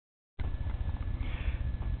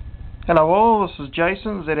Hello all, this is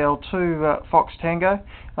Jason, ZL2 Fox Tango.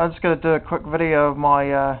 I'm just going to do a quick video of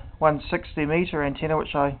my 160 meter antenna,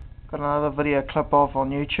 which I got another video clip of on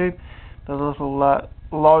YouTube. The little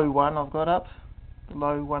low one I've got up, the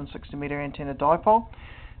low 160 meter antenna dipole.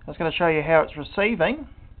 I was going to show you how it's receiving,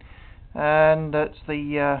 and it's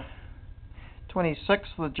the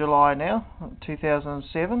 26th of July now,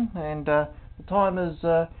 2007, and the time is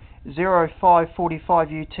 05:45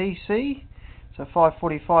 UTC. So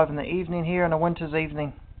 5:45 in the evening here on a winter's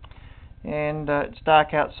evening, and it's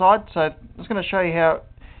dark outside. So I'm just going to show you how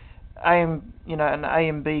an A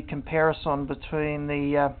and B comparison between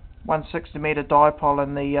the 160 meter dipole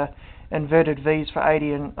and the inverted V's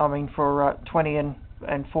for 20 and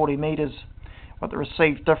 40 meters. What the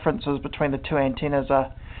received differences between the two antennas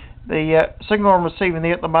are. The signal I'm receiving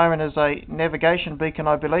there at the moment is a navigation beacon,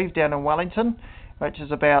 I believe, down in Wellington, which is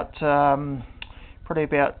about probably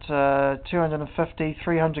about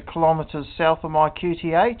 250-300 kilometres south of my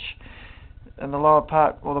QTH, in the lower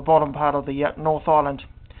part or the bottom part of the North Island.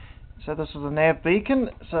 So this is a nav beacon.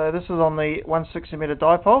 So this is on the 160 meter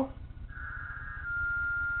dipole.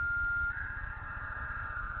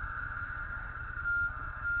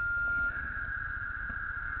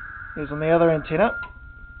 Here's on the other antenna.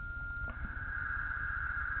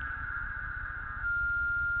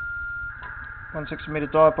 .160 meter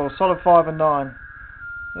dipole, solid 5 and 9.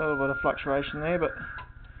 A little bit of fluctuation there, but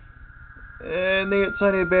and there it's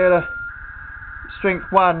only about a strength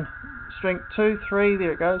 1, strength 2, 3.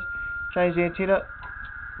 There it goes. Change the antenna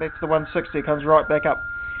back to the 160. It comes right back up.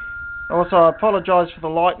 Also, I apologise for the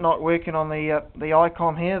light not working on the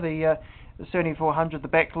icon here. The 7400, the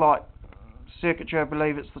backlight circuitry. I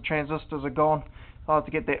believe it's the transistors are gone. I have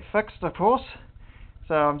to get that fixed, of course.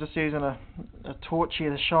 So I'm just using a torch here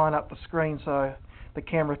to shine up the screen so the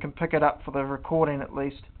camera can pick it up for the recording at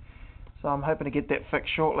least. So I'm hoping to get that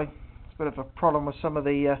fixed shortly. It's a bit of a problem with some of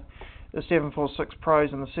the 746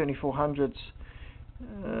 Pros and the 7400s,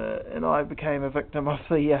 and I became a victim of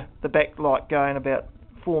the backlight going about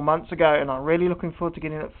 4 months ago, and I'm really looking forward to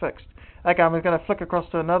getting it fixed. Okay, I'm going to flick across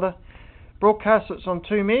to another broadcast. It's on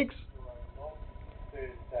 2 megs.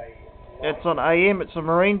 It's on AM. It's a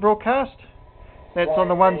marine broadcast. That's on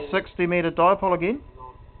the 160 meter dipole again.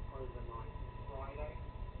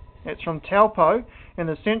 It's from Taupo in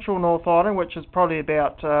the central North Island, which is probably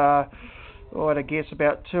about, I'd guess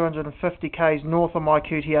about 250 k's north of my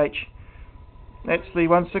QTH. That's the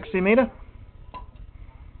 160 meter.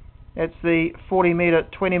 It's the 40 meter,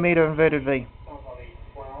 20 meter inverted V.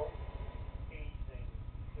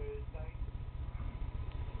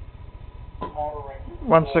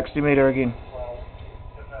 160 meter again.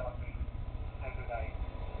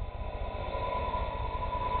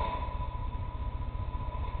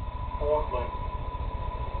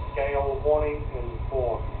 Gale warning in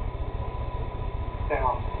 4.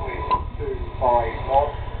 Southwest 25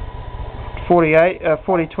 knots.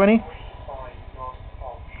 40-20. 5 knots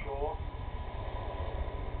offshore.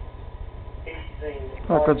 Easing.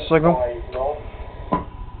 Oh, good signal.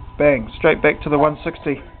 Bang, straight back to the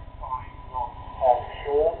 160. 5 knots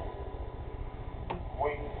offshore.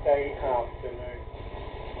 Wednesday afternoon.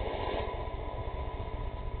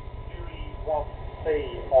 Jury 1C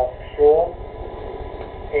offshore.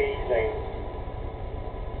 Easing.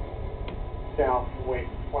 Southwest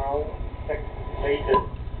 12, 6 meters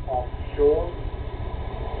offshore.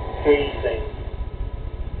 Easing.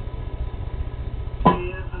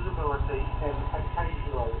 Clear visibility and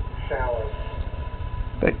occasional showers.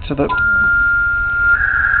 Back to the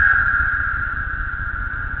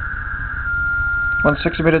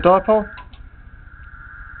 160 meter dipole.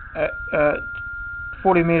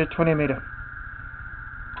 40 meter, 20 meter.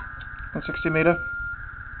 160 meter.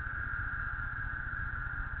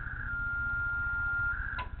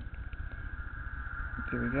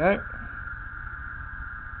 There we go.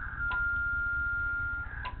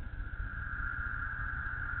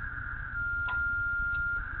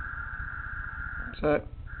 So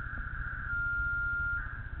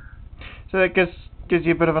that gives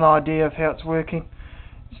you a bit of an idea of how it's working.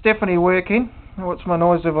 It's definitely working. What's my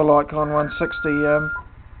noise level like on 160?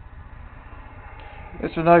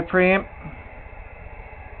 It's a no preamp.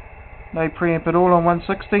 No preamp at all on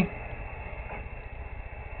 160.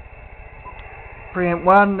 Preamp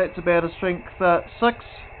 1, that's about a strength 6.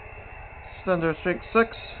 It's under a strength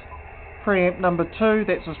 6. Preamp number 2,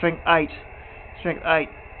 that's a strength 8. Strength 8.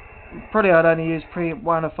 Probably I'd only use preamp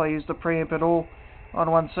 1 if I used the preamp at all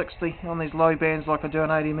on 160, on these low bands like I do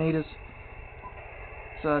on 80 meters.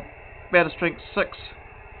 So about a strength 6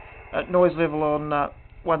 at noise level on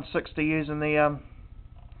 160 using the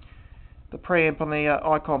preamp on the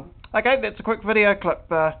icon. Okay, that's a quick video clip.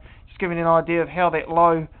 Just giving you an idea of how that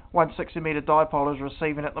low 160 metre dipole is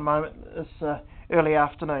receiving at the moment this early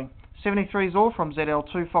afternoon. 73 is all from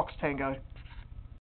ZL2 Fox Tango.